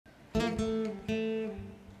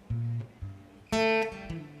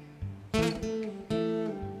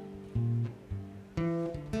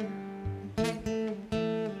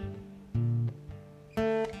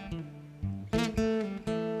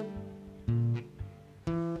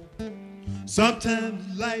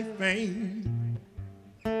Sometimes life ain't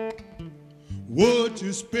what you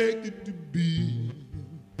expect it to be.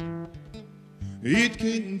 It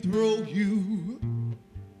can throw you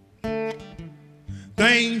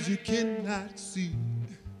things you cannot see.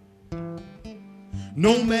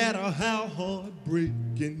 No matter how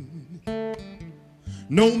heartbreaking,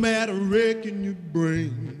 no matter wrecking your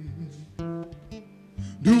brain,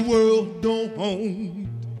 the world don't own,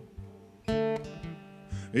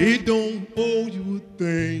 it don't owe you a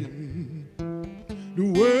thing. The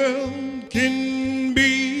world can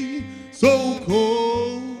be so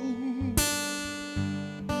cold.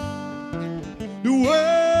 The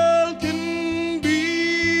world can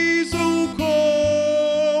be so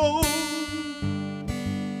cold.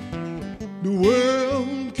 The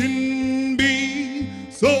world can be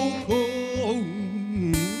so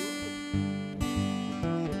cold.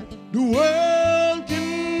 The world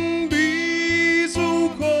can be so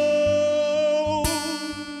cold.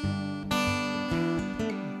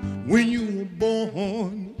 When you were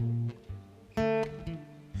born,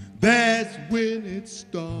 that's when it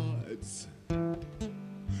starts.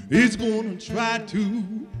 It's gonna try to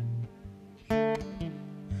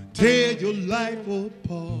tear your life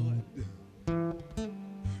apart.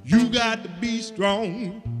 You got to be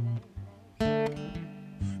strong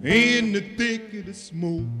in the thick of the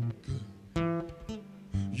smoke.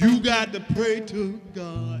 You got to pray to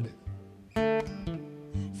God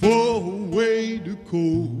for a way to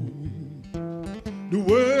cope. The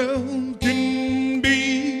world can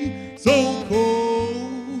be so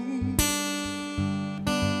cold.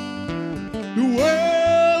 The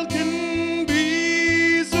world can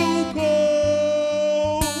be so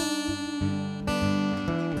cold.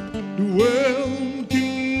 The world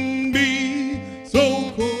can be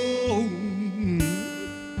so cold.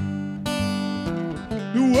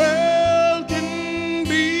 The world can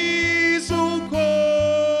be so cold.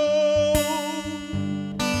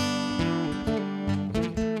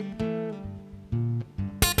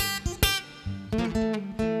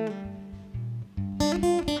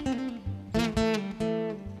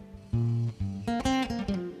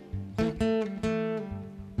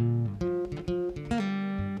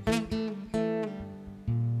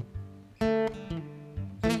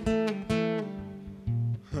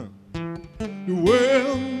 The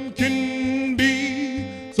world can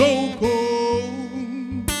be so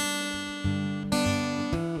cold.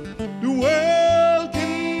 The world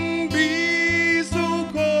can be so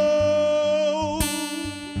cold.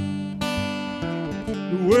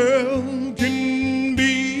 The world can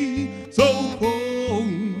be so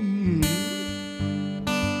cold.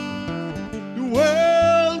 The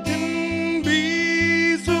world can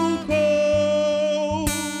be so cold.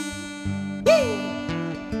 Woo!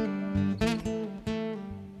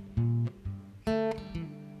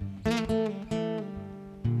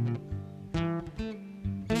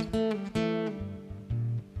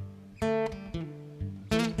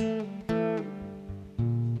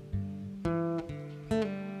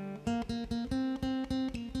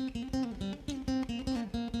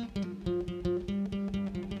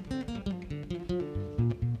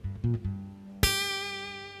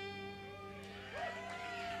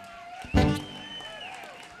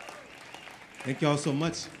 Thank y'all so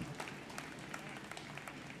much.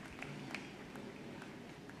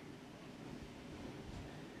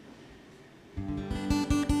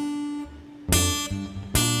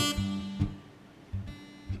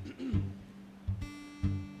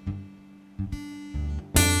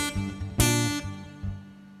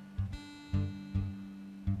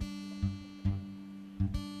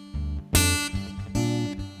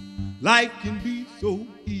 Life can be so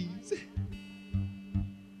easy.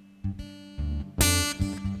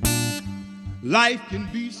 Life can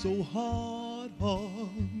be so hard,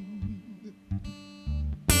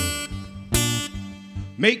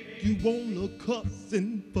 make you wanna cuss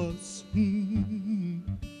and fuss,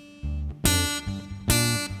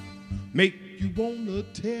 make you wanna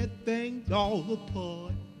tear things all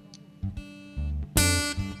apart.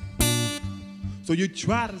 So you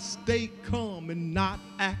try to stay calm and not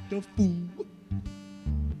act a fool.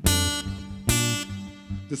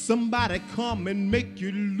 Does somebody come and make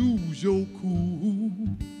you lose your cool?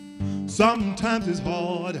 Sometimes it's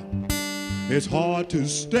hard to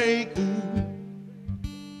stay cool.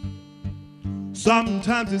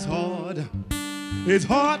 Sometimes it's hard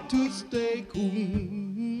to stay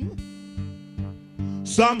cool.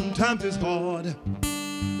 Sometimes it's hard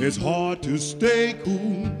to stay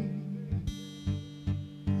cool.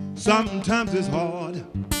 Sometimes it's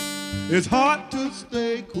hard to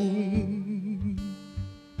stay cool.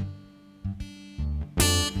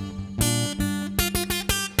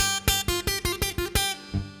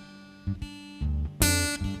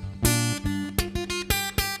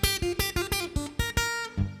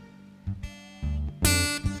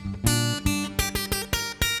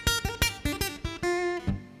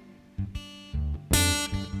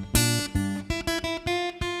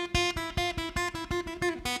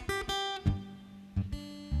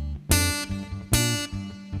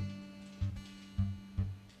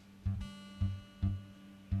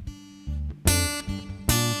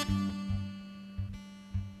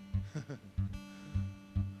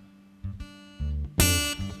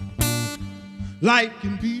 Life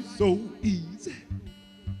can be so easy.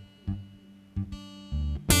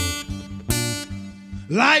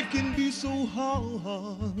 Life can be so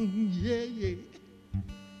hard, yeah, yeah.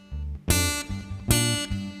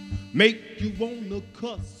 Make you wanna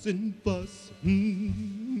cuss and fuss.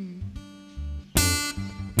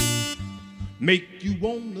 Make you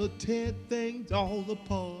wanna tear things all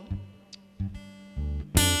apart.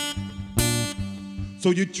 So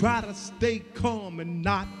you try to stay calm and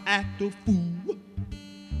not act a fool.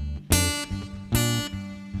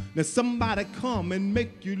 Now somebody come and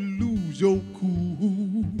make you lose your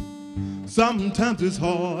cool. Sometimes it's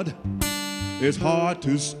hard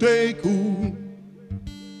to stay cool.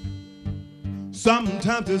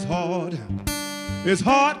 Sometimes it's hard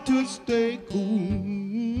to stay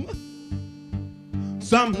cool.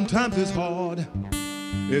 Sometimes it's hard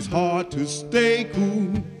to stay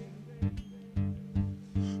cool.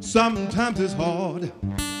 Sometimes it's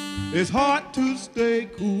hard to stay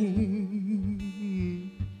cool.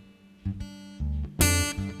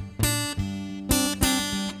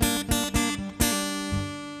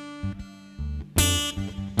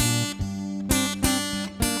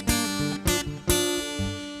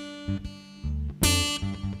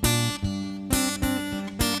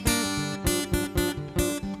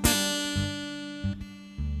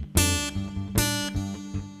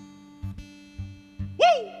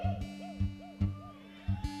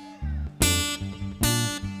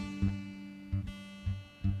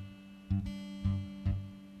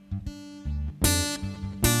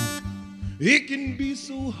 It can be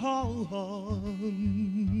so hard.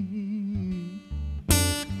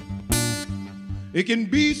 It can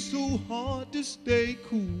be so hard to stay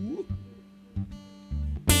cool.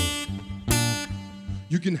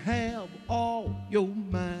 You can have all your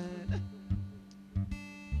mind,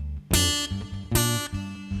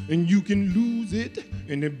 and you can lose it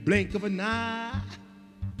in the blink of an eye.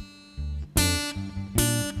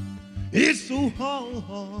 It's so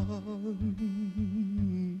hard.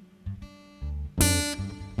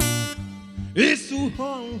 It's so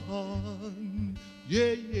hard,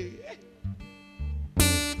 yeah, yeah.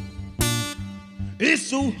 It's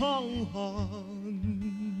so hard.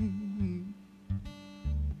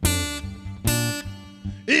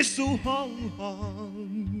 It's so hard,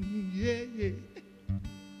 yeah, yeah.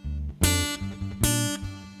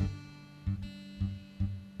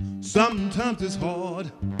 Sometimes it's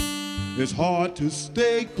hard to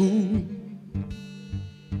stay cool.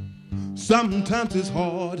 Sometimes it's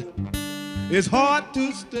hard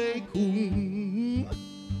to stay cool.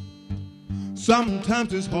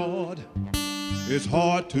 Sometimes it's hard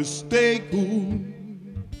to stay cool.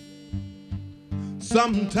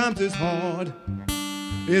 Sometimes it's hard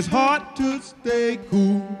to stay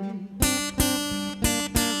cool.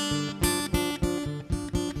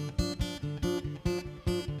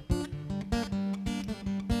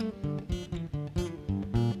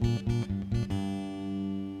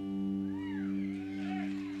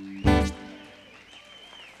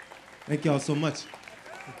 Thank y'all so much.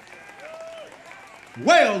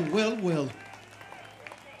 Well.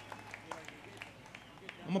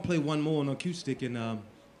 I'm gonna play one more on acoustic, and I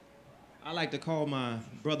like to call my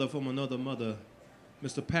brother from another mother,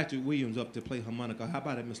 Mr. Patrick Williams, up to play harmonica. How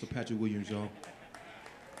about it, Mr. Patrick Williams, y'all?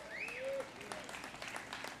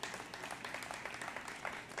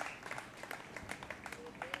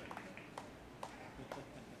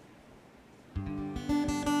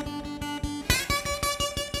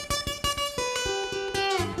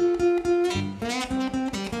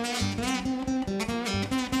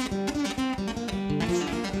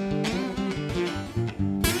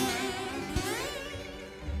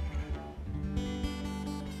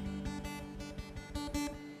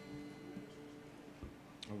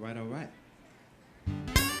 All right.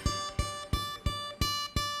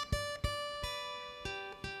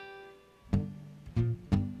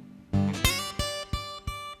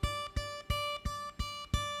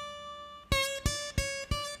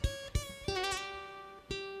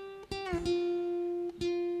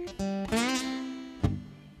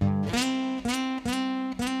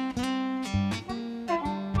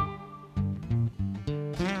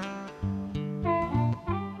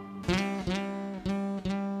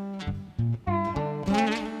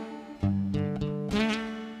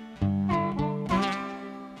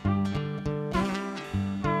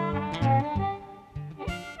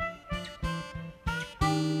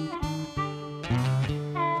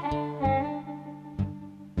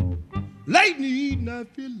 Lately, I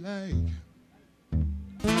feel like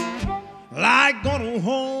going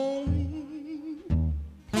home.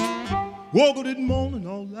 Woke up this morning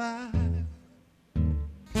all life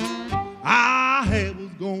I had was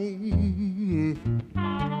gone.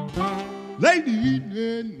 late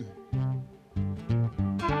evening,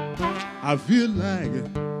 I feel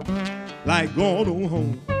like going on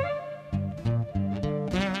home.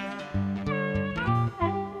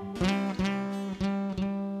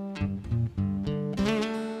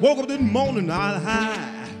 Woke up this morning all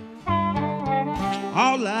high,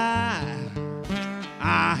 all I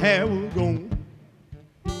had was gone.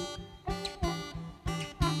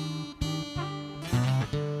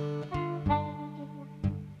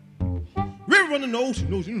 River running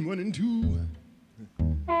ocean running too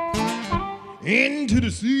into the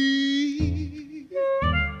sea.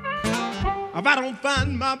 If I don't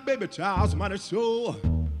find my baby child, somebody sure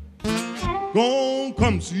gon'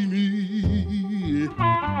 come see me.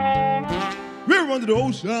 We're under the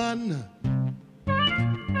ocean,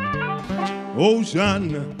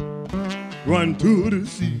 run to the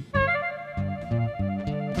sea.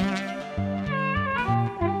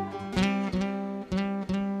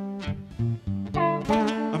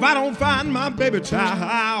 If I don't find my baby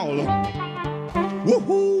child,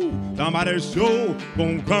 woohoo, somebody sure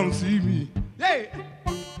gon' come see me. Yeah.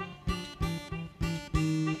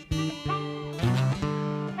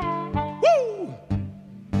 Woo!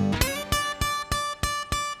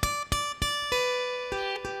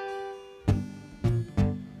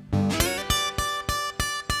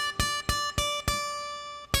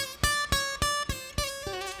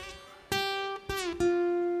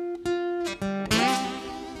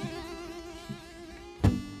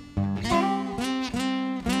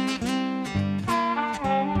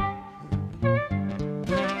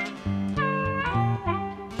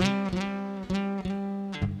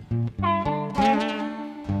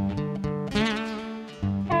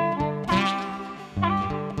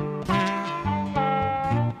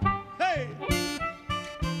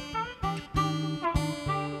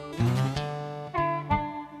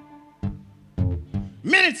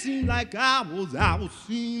 It seemed like hours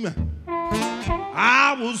seem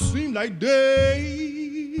like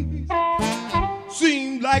days.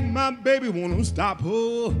 Seemed like my baby wanna stop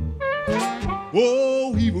her,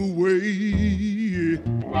 oh, either way.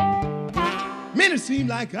 Minutes seem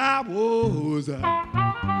like hours,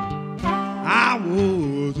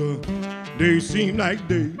 they seem like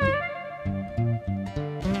days.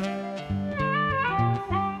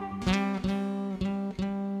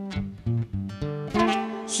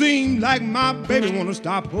 Seems like my baby wanna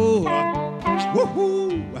stop her,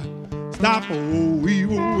 woohoo, stop her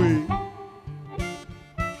either way.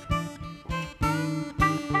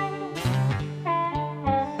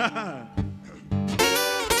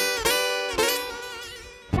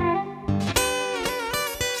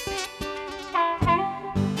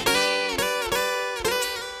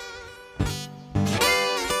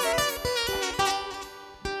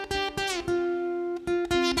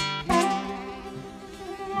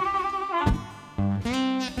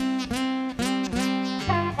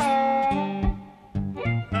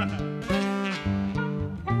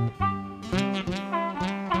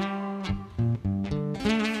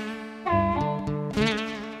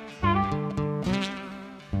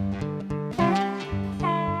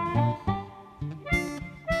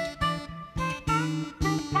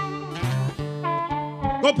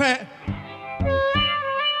 Go, Pat.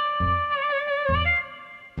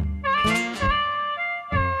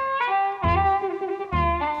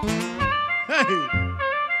 Hey.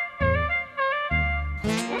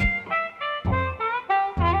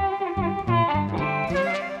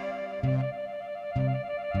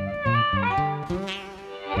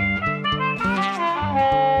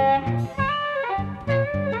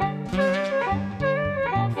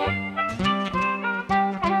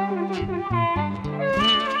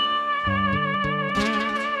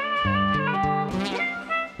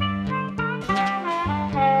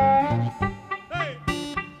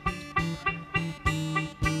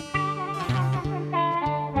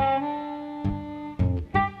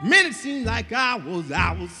 Minutes seem like hours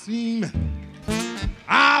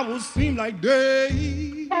seem like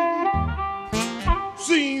days.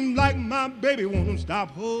 Seem like my baby wanna stop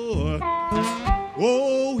her,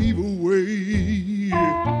 oh, either way.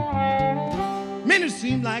 Minutes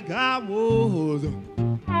seem like hours,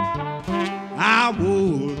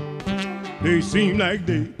 they seem like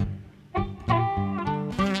days.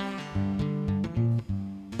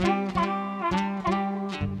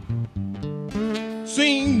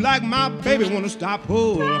 Seem like my baby wanna stop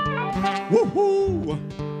her, woohoo,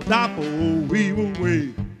 stop her either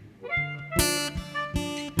way.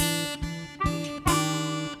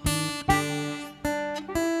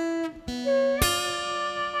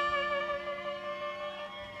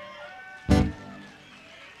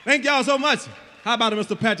 Thank y'all so much. How about it,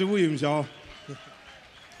 Mr. Patrick Williams, y'all?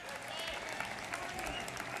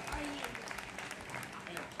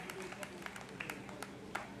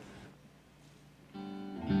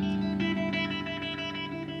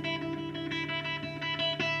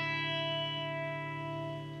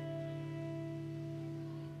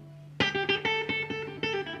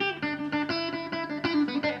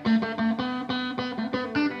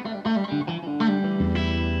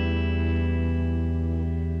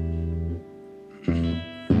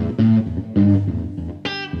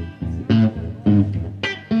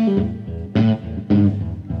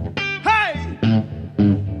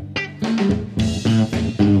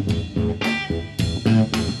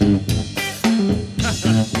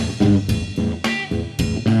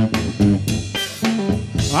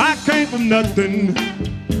 nothing.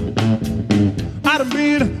 I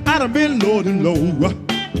done been low and low.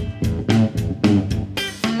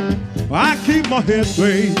 I keep my head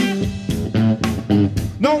straight.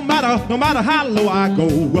 No matter how low I go.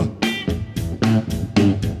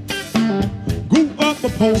 Grew up a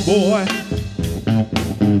poor boy,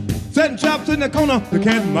 setting chops in the corner, the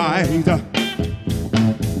cat mice.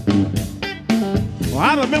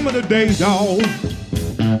 I remember the days, dog.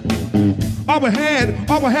 All we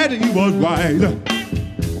had to eat was rice.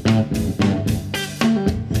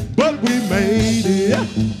 But we made it,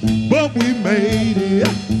 but we made it,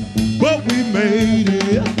 but we made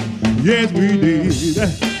it. Yes, we did.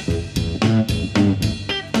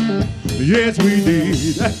 Yes, we did.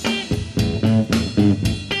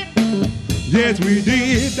 Yes, we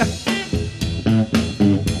did.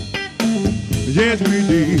 Yes, we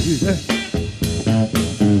did.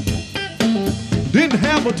 Didn't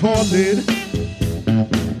have a toilet.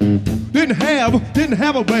 Didn't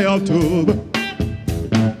have a bathtub.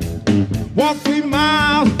 Walk 3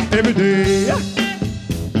 miles every day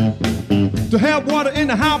to have water in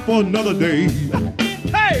the house for another day.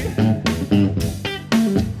 Hey!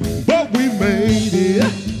 But we made it.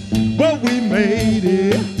 But we made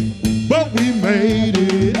it. But we made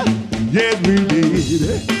it. Yes, we did.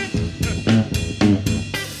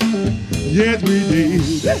 Yes, we did.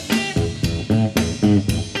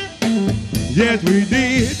 Yes, we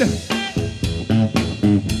did.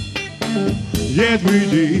 Yes, we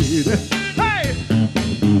did. Hey!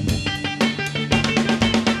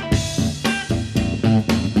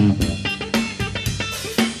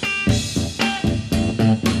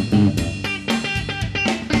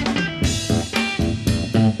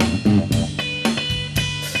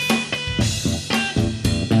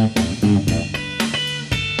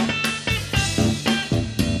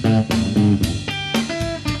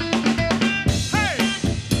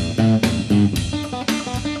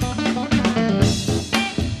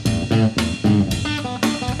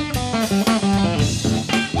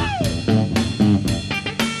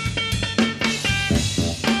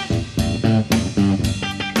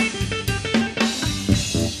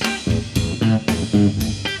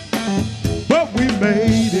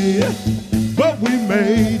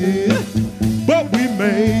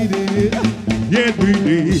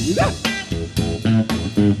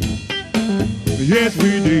 Yes,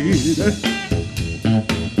 we did.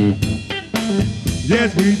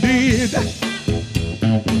 Yes, we did.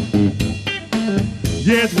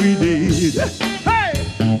 Yes, we did. Hey!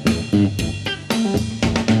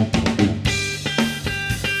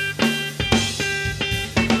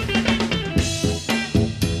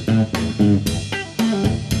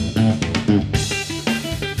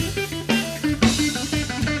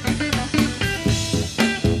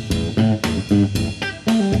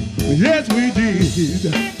 Yes, we did.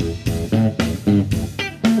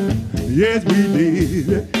 Yes, we did.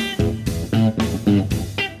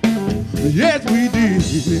 Yes, we did.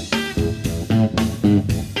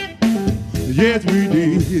 Yes, we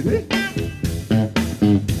did.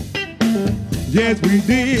 Yes, we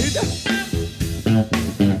did.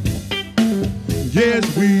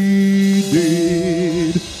 Yes, we did.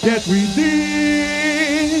 Yes, we did.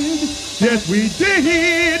 Yes, we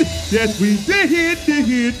did. Yes, we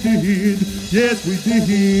did. Yes, we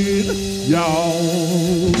did,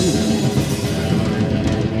 y'all.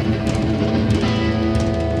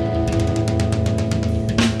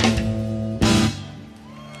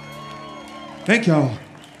 Thank y'all.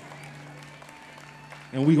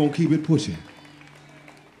 And we gonna keep it pushing.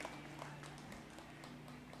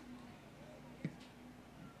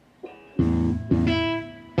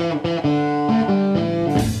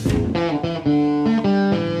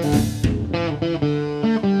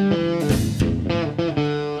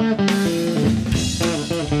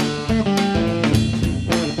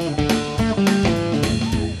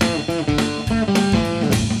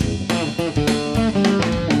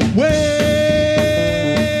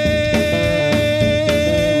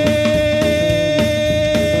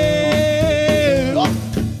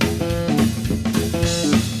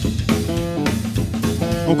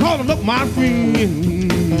 I'm calling up my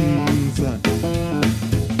friends.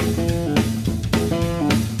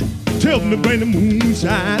 Tell them to bring the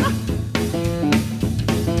moonshine,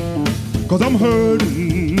 'cause I'm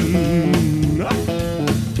hurting.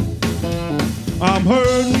 I'm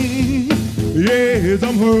hurting. Yes,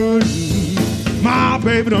 I'm hurting. My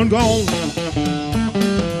baby done gone.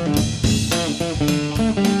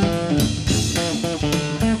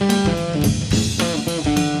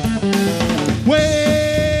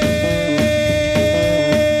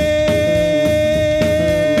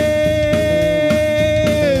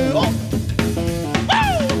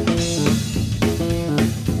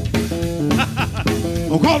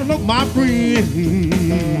 my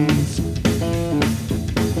friends.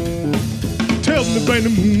 Tell them to bring the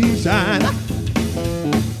moonshine,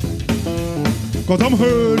 'cause I'm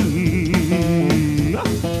hurting.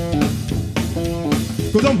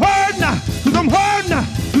 'Cause I'm hurting, 'cause I'm hurting,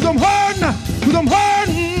 'cause I'm hurting, 'cause I'm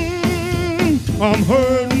hurting. I'm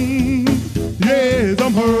hurting, yes,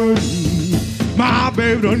 I'm hurting. My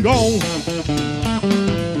baby done gone.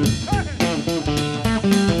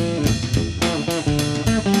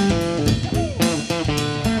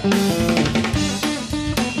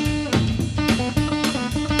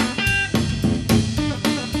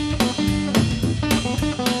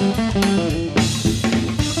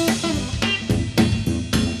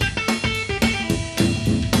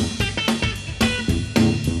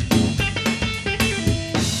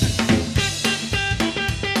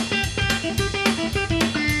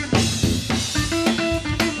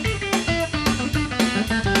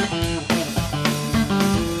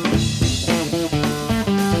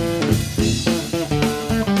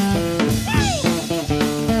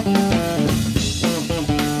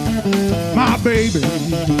 Baby,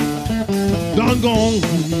 done gone.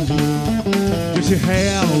 Yes, you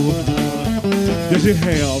have. Yes, you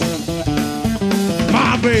have.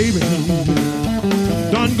 My baby,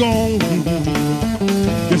 done gone.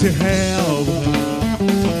 Yes, you have.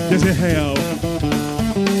 Yes, you have.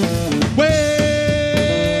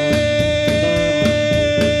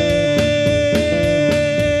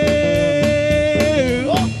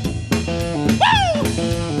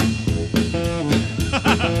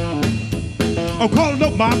 I'm calling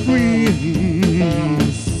up my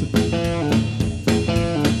friends.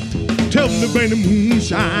 Tell them to bring the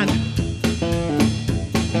moonshine,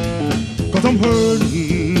 'cause I'm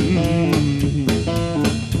hurting.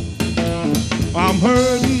 I'm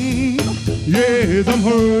hurting, yes, I'm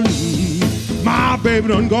hurting. My baby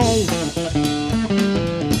done gone.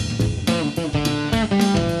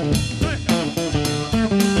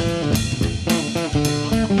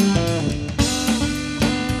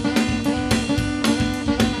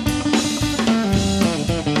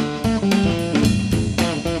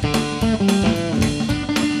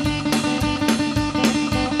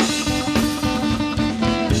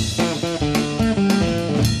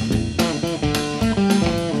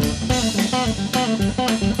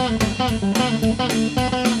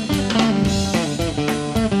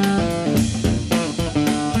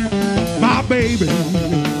 Baby,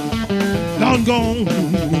 done gone.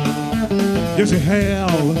 Yes, you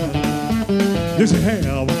have. Yes, you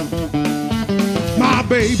have. My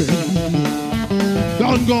baby,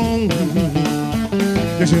 done gone.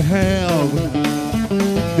 Yes, you have.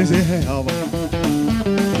 Yes, you have.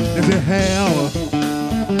 Yes, you have.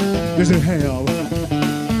 Yes, you have.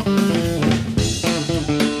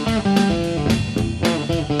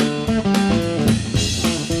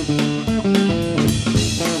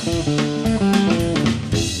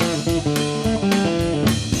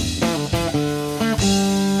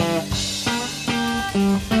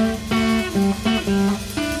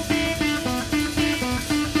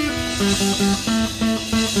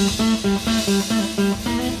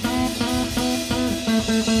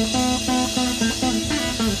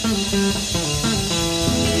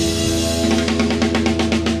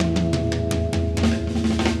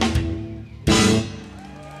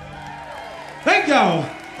 Thank y'all.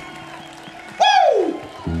 Woo!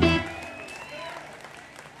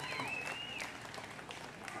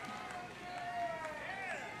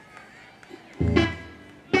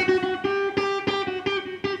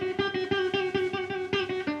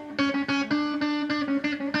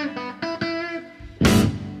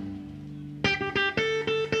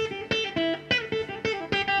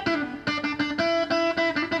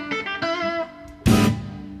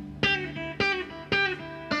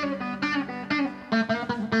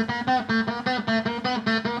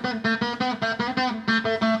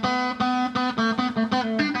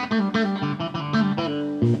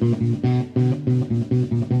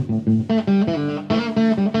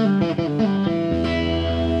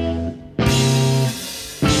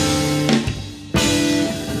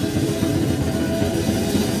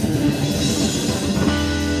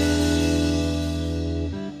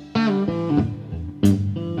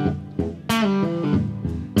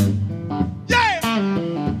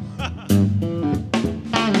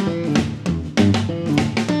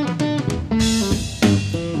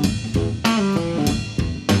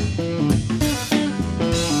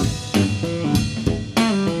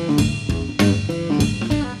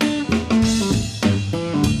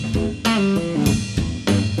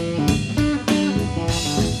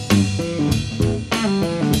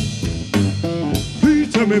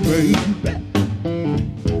 me, baby.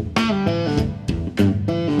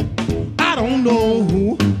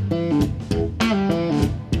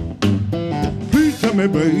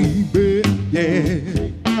 baby, yeah.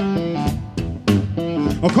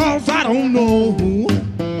 'Cause I don't know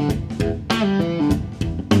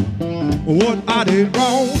what I did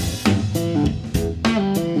wrong,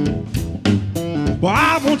 but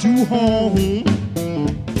I want you home.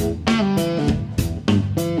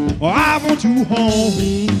 I want you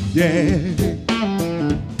home, yeah.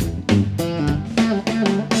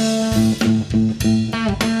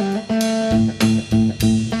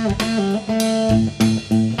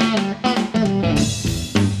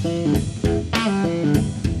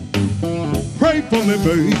 Pray for me,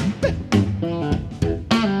 baby.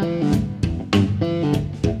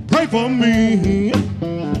 Pray for me.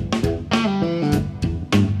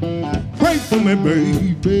 Pray for me,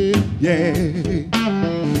 baby, yeah.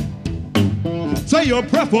 Say your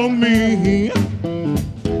prayer for me.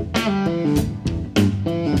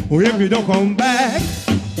 Or if you don't come back,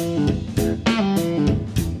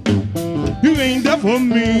 you ain't there for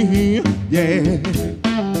me, yeah.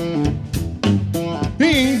 He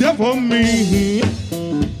ain't there for me.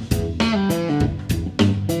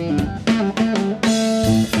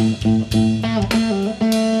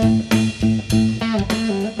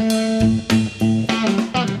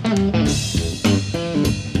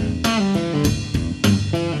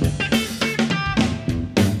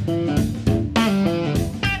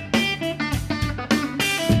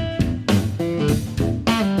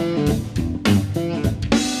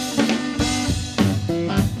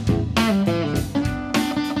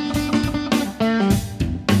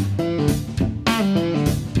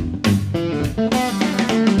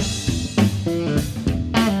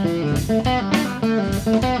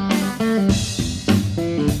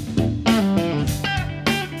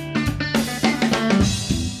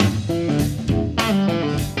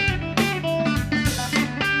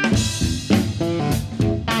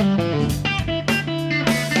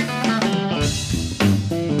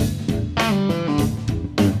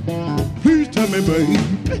 Baby,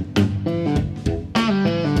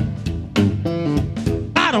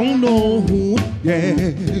 I don't know, yeah.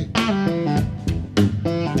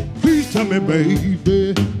 Please tell me,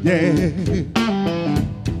 baby, yeah.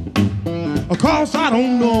 'Cause I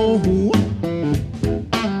don't know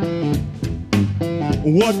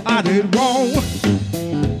what I did wrong,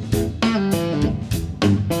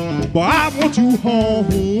 but I want you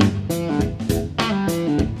home.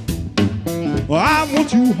 I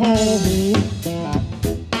want you home.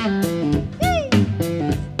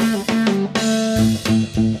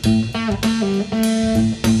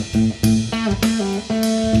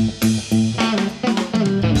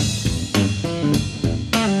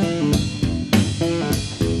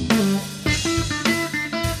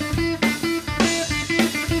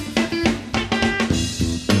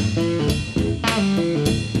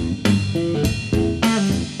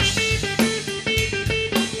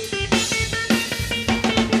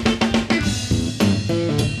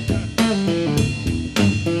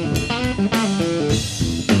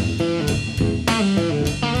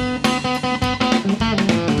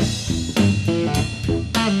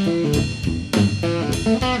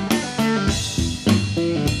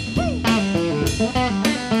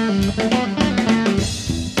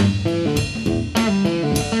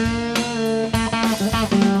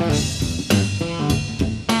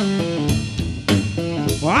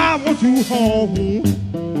 I want you home.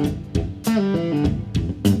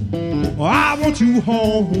 I want you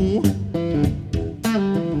home.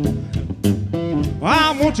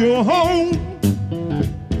 I want you home.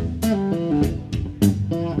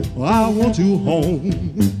 I want you home.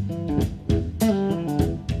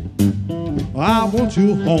 I want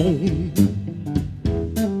you home.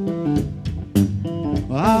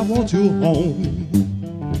 I want you home.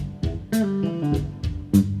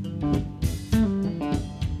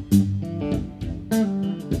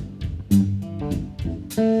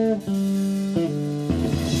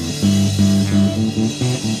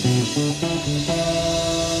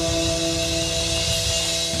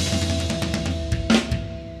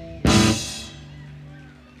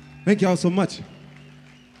 Thank y'all so much.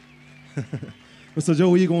 Mr.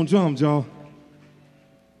 Joe Eagle on drums, y'all.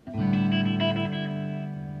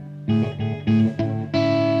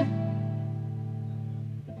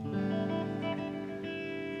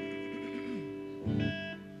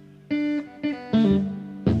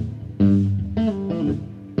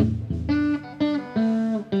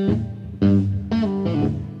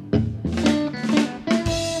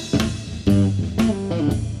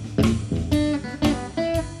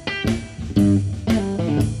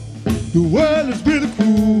 The world is really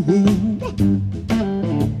cruel.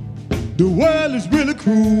 The world is really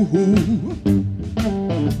cruel.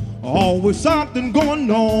 Always something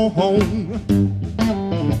going on.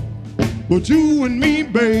 But you and me,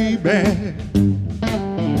 baby,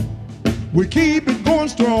 we keep it going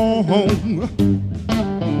strong.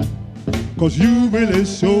 'Cause you really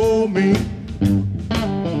show me,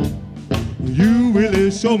 you really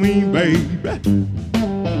show me, baby,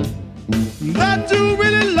 that you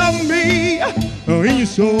really love me. Oh, and you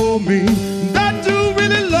show me that you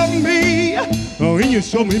really love me. Oh, and you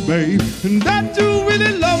show me, babe, that you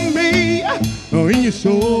really love me. Oh, and you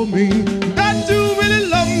show me that you really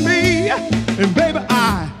love me. And baby,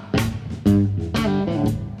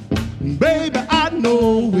 I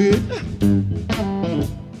know it.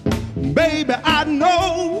 Baby, I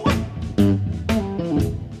know.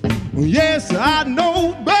 Yes, I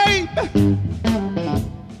know, baby.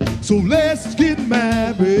 So let's get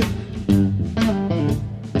married.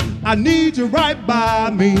 I need you right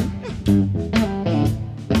by me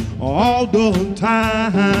all the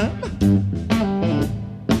time.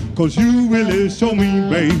 'Cause you really show me,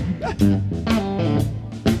 baby,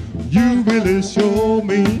 you really show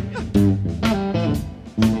me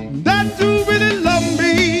that you really love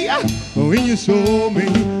me. Oh, and you show me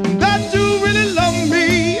that you really love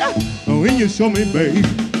me. Oh, and you show me, babe,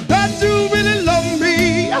 that you really love me.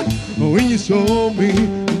 Oh, and you show me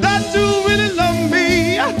that you really love me.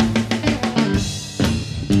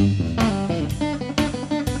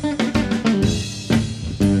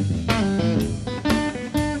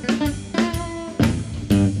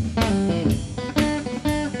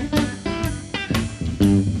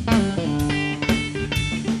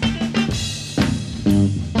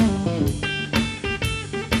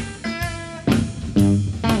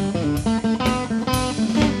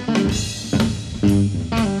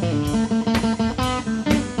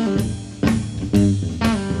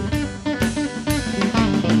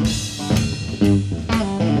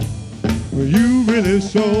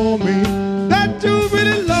 Show me that you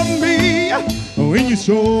really love me. Oh, and you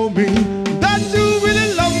show me that you really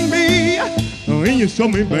love me. Oh, and you show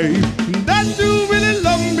me, babe, that you really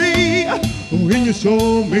love me. Oh, and you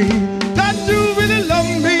show me that you really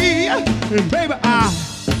love me. And baby,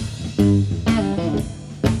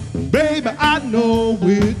 I know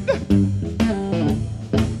it.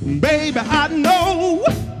 Baby, I know.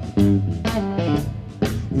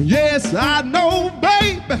 Yes, I know,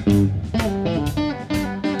 baby.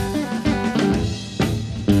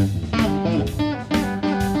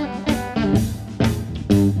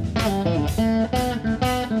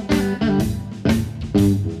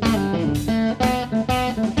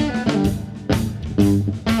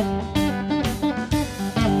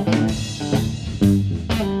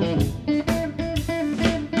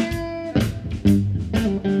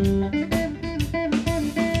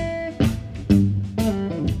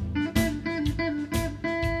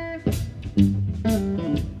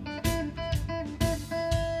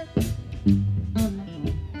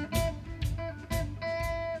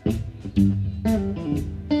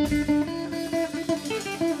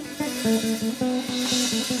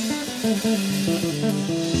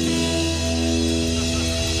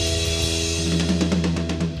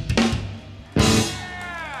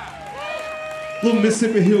 Little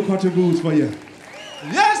Mississippi Hill Country Blues for you.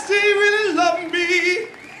 Yes, he really loved me.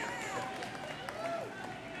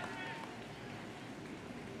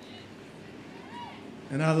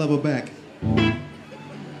 And I love her back.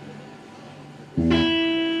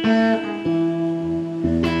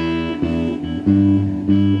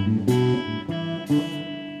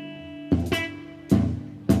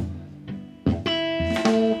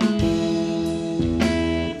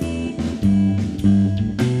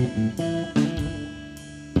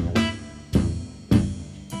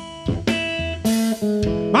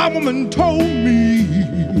 My woman told me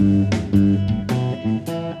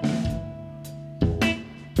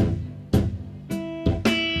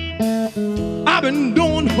I've been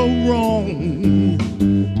doing her wrong.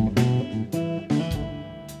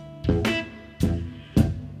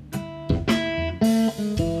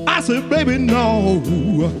 I said, baby, no.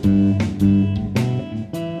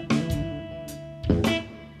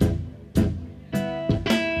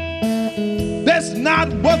 That's not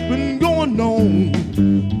what's been going on.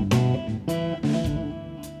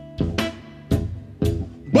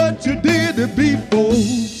 But you did it before,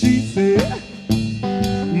 she said.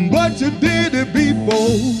 But you did it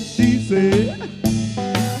before, she said.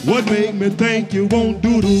 What made me think you won't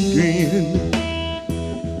do it again?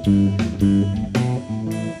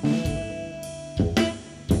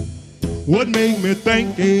 What made me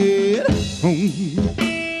think it?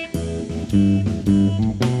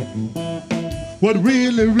 What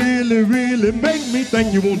really, really, really make me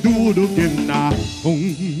think you won't do it again now?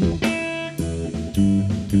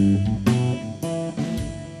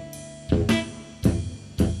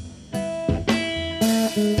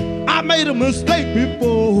 a mistake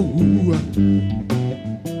before.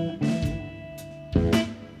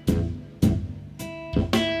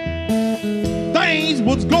 Things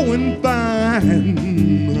was going fine.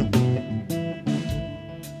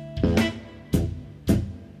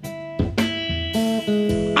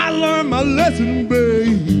 I learned my lesson,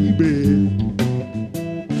 baby.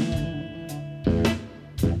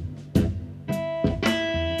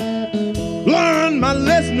 Learned my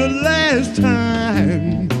lesson the last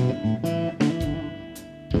time.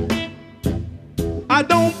 I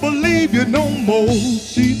don't believe you no more,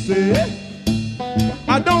 she said.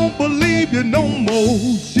 I don't believe you no more,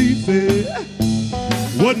 she said.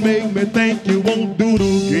 What made me think you won't do it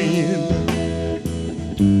again?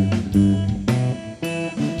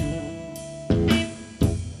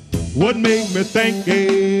 What made me think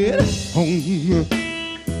it?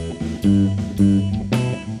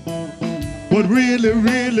 What really,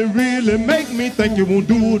 really, really make me think you won't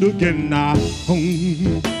do it again now?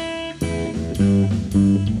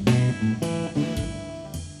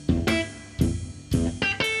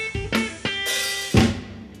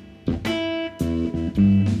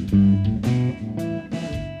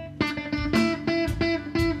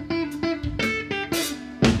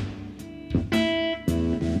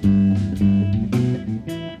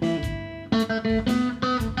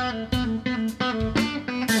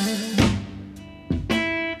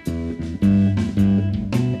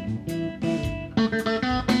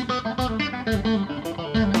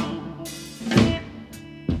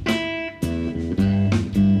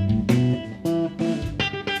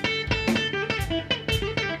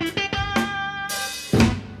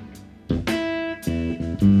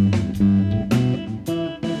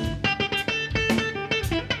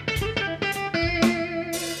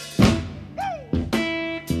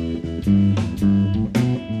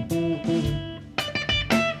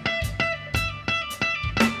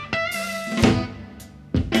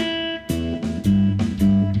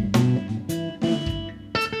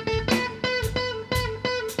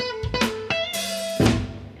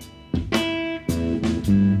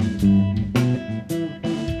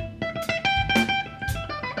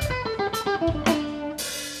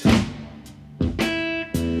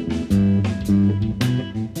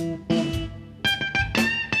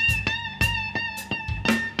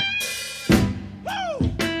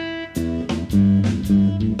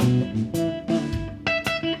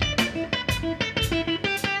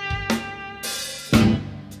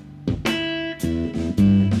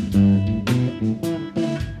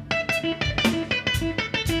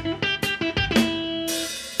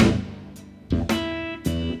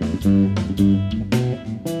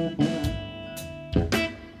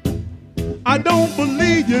 I don't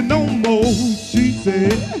believe you no more, she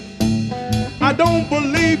said. I don't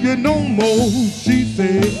believe you no more, she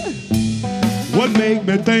said. What made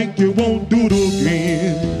me think you won't do it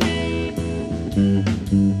again?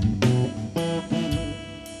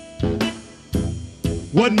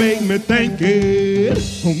 What made me think it?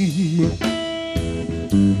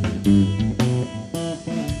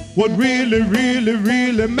 What really, really,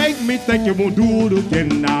 really make me think you won't do it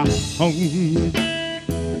again now?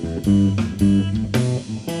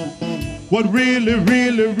 What really,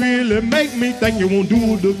 really, really make me think you won't do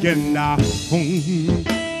it again now?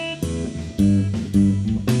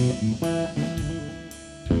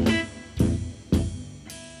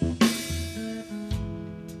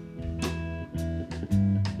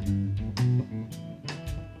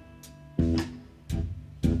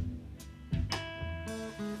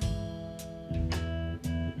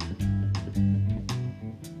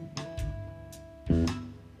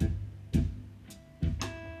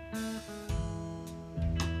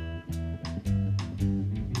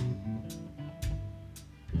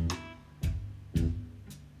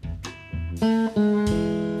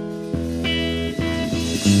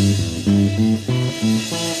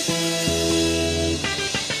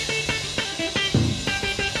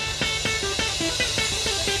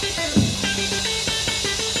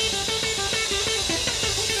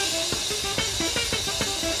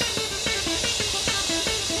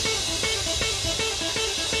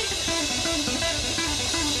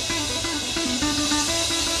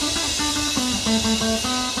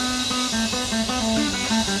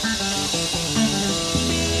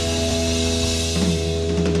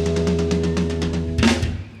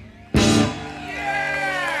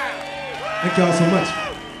 Thank y'all so much.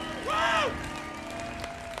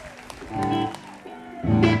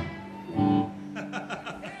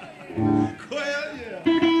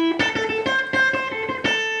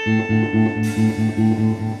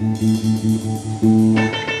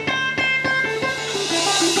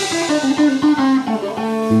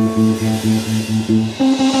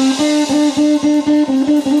 Yeah.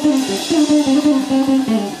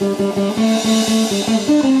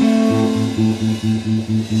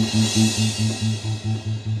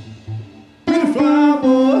 Pretty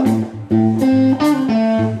flower,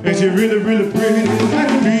 and she really, really pretty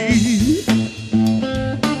like me.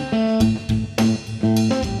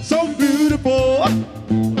 So beautiful,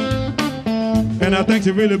 and I think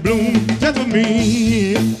she really bloomed just for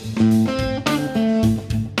me.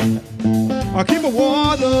 I keep her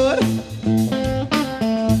watered,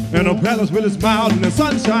 and her petals really smile in the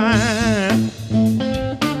sunshine.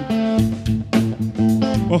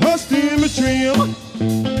 Her stem is trim,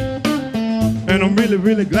 and I'm really,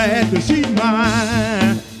 really glad that she's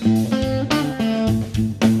mine.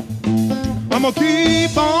 I'ma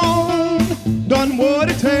keep on doing what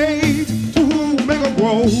it takes to make her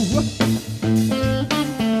grow.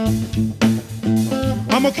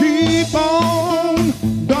 I'ma keep on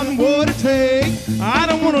doing what it takes. I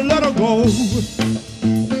don't wanna let her go.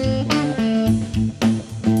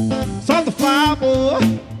 Start the flower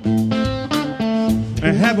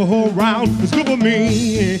and have a whole round. It's good for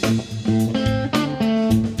me.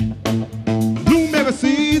 Bloom every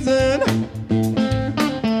season,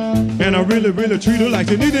 and I really, really treat her like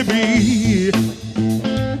she need to be.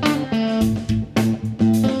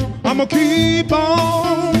 I'ma keep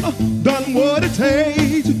on doing what it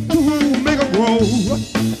takes to make her grow.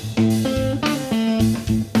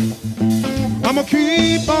 I'ma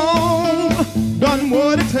keep on doing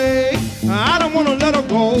what it takes. I don't wanna let her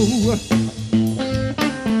go.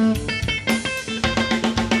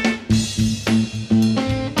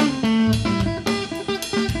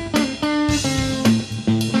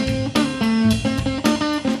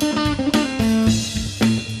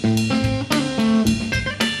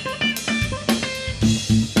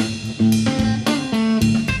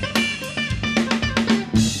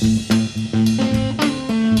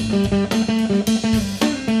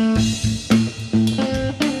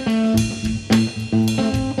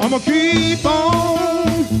 I'ma keep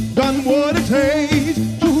on doing what it takes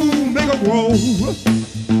to make her grow.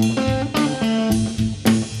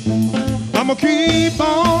 I'ma keep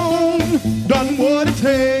on doing what it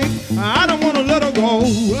takes. I don't wanna let her go.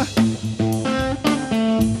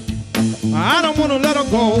 I don't wanna let her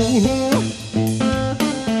go.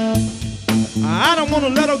 I don't wanna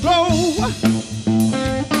let her go.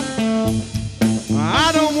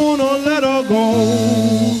 I don't wanna let her go.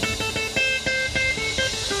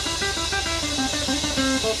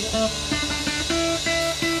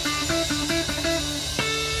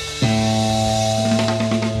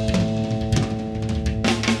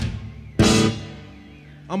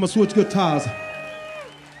 I'm gonna switch guitars.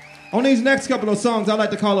 On these next couple of songs, I like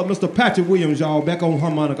to call up Mr. Patrick Williams, y'all, back on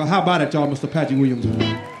harmonica. How about it, y'all, Mr. Patrick Williams?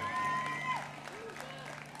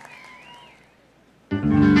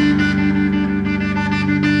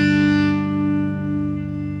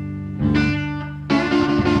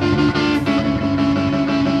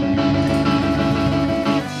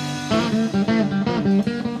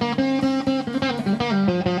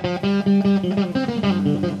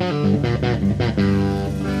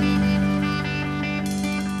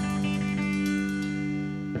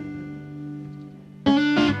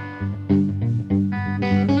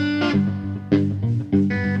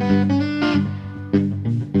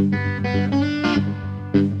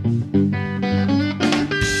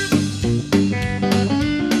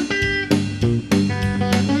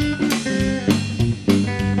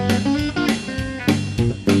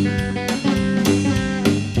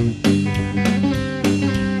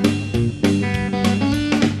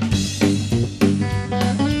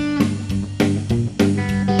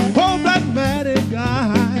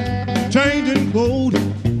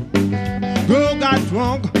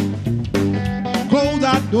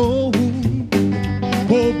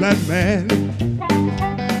 Poor black man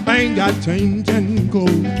ain't got change and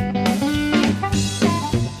gold.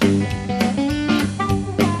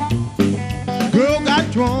 Girl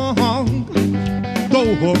got drunk,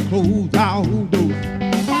 throw her clothes out door.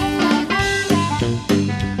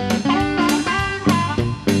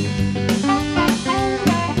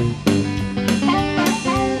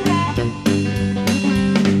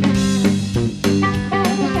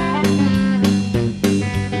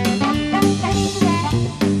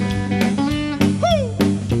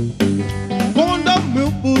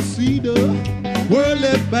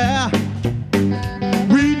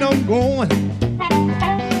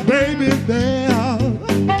 Baby, there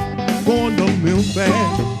on the milk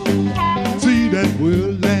bag, see that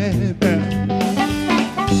we'll laugh at.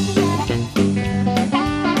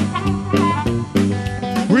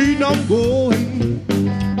 Read I'm going,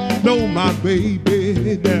 know my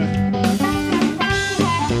baby there.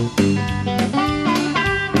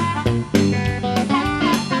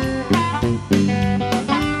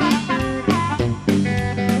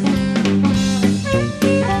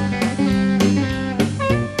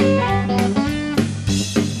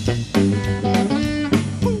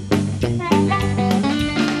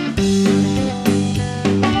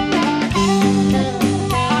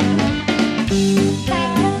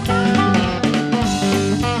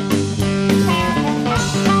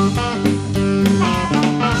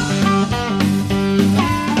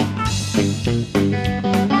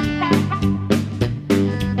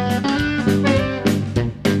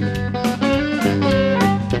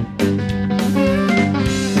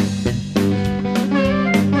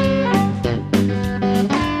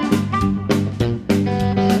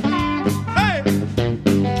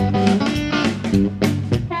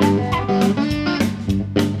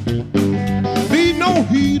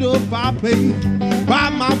 fireplace by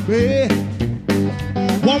my bed.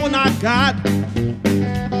 Woman, I got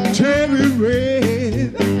cherry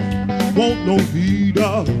red. Want no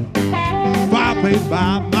heater, fireplace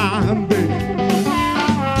by my bed.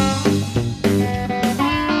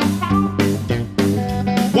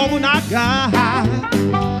 Woman, I got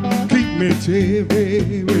keep me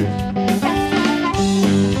cherry red.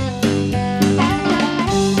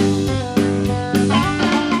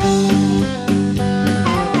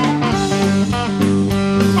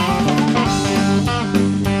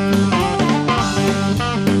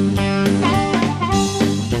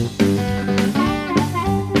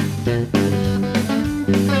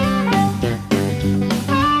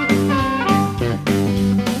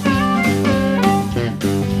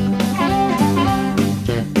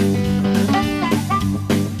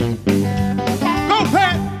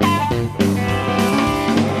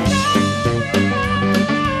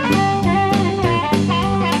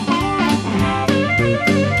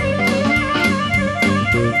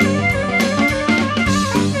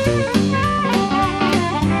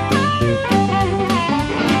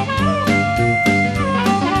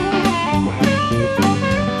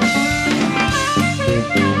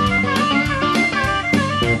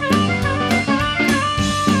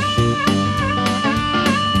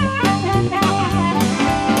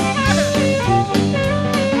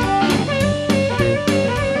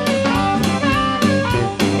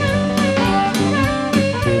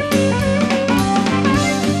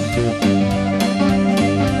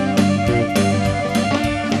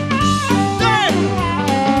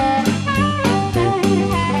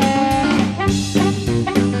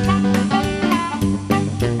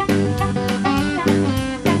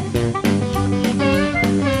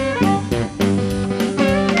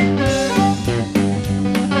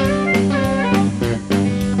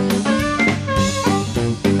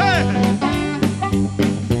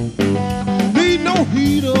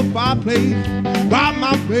 Fireplace by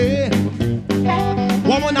my bed.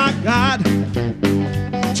 Woman, I got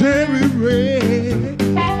cherry red.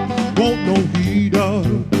 Want no heater,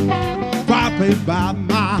 fireplace by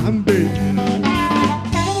my bed.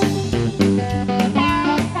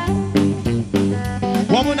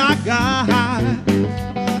 Woman, I got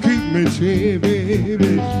keep me cherry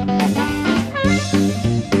red.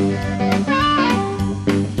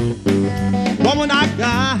 Woman, I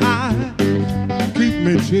got keep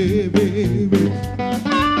me cherry red.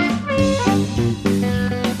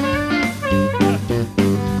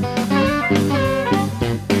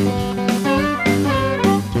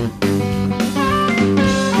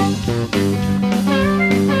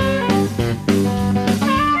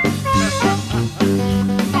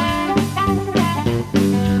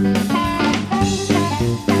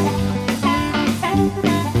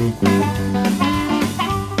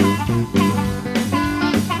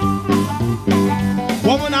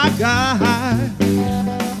 Woman, I got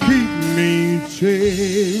keep me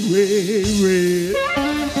cherry red.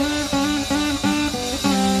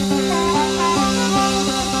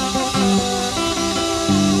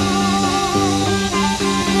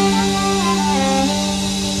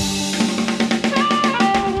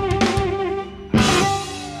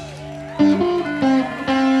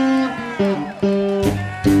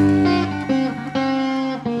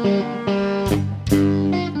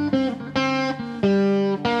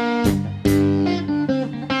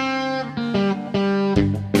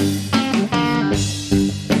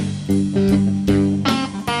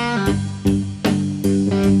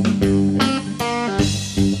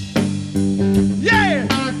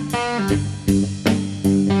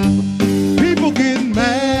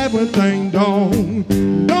 Things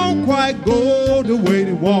don't quite go the way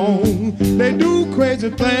they want. They do crazy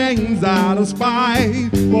things out of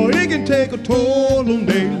spite, but it can take a toll on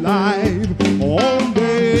their life, on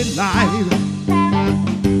their life,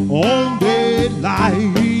 on their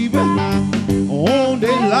life, on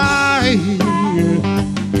their life,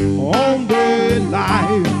 on their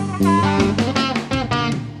life.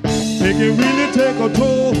 It can really take a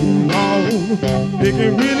toll on. It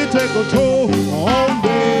can really take a toll on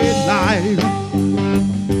their life,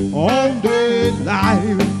 on their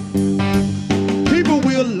life. People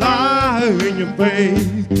will lie in your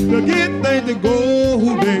face to get things to go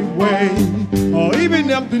their way, or even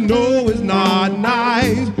if they know it's not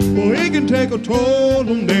nice, but it can take a toll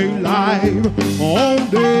on their life, on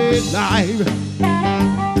their life,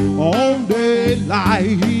 on their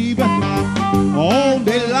life, on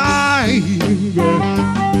their life,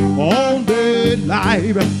 on their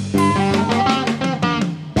life.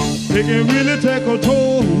 It can really take a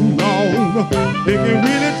toll on. It can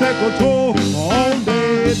really take a toll on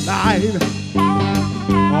their life,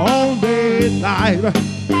 on their life.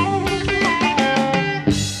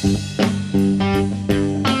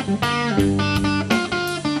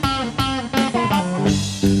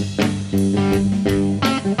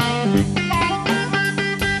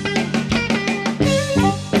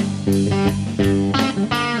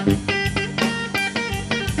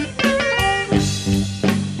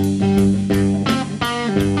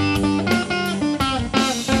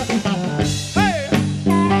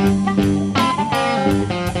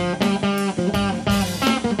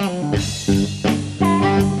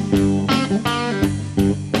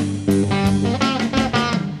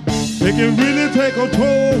 take a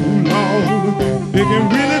toll, Lord. It can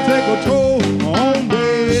really take a toll on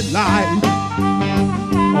their life,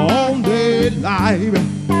 on their life,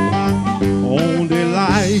 on their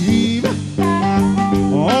life,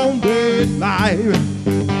 on their life.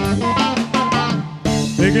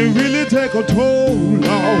 It can really take a toll,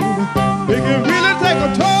 Lord. It can really take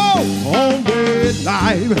a toll on their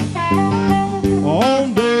life,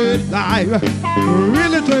 on their life.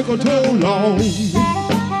 Really take a toll on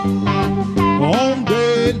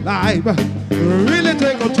their life. Really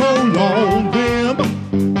take a toll on them,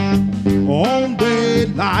 on their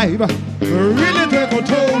life. Really take a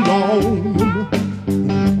toll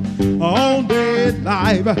on their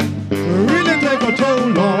life. Really take a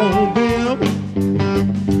toll on them,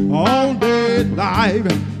 on their life.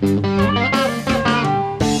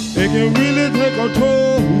 It can really take a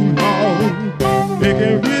toll on. It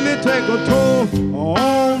can really take a toll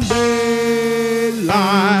on their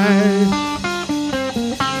life.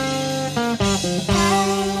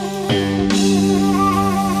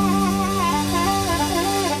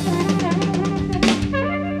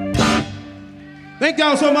 Thank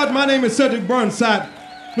y'all so much. My name is Cedric Burnside.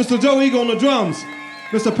 Mr. Joe Eagle on the drums.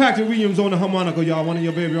 Mr. Patrick Williams on the harmonica, y'all. One of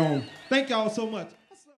your very own. Thank y'all so much.